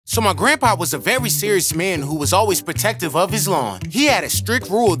So my grandpa was a very serious man who was always protective of his lawn. He had a strict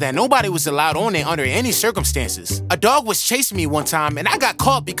rule that nobody was allowed on it under any circumstances. A dog was chasing me one time and I got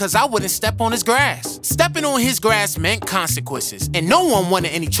caught because I wouldn't step on his grass. Stepping on his grass meant consequences, and no one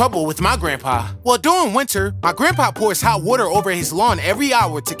wanted any trouble with my grandpa. Well, during winter, my grandpa pours hot water over his lawn every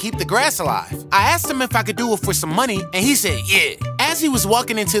hour to keep the grass alive. I asked him if I could do it for some money, and he said, yeah. As he was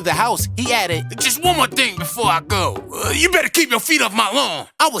walking into the house, he added, just one more thing before I go. You better keep your feet off my lawn.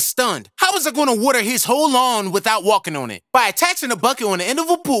 I was stunned. How was I going to water his whole lawn without walking on it? By attaching a bucket on the end of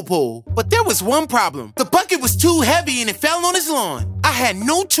a pool pole. But there was one problem. The bucket was too heavy and it fell on his lawn. I had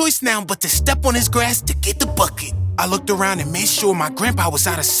no choice now but to step on his grass to get the bucket. I looked around and made sure my grandpa was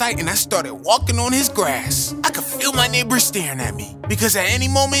out of sight, and I started walking on his grass. I could feel my neighbors staring at me, because at any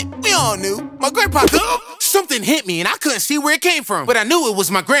moment, we all knew my grandpa could... Something hit me and I couldn't see where it came from, but I knew it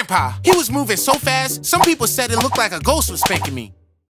was my grandpa. He was moving so fast, some people said it looked like a ghost was spanking me.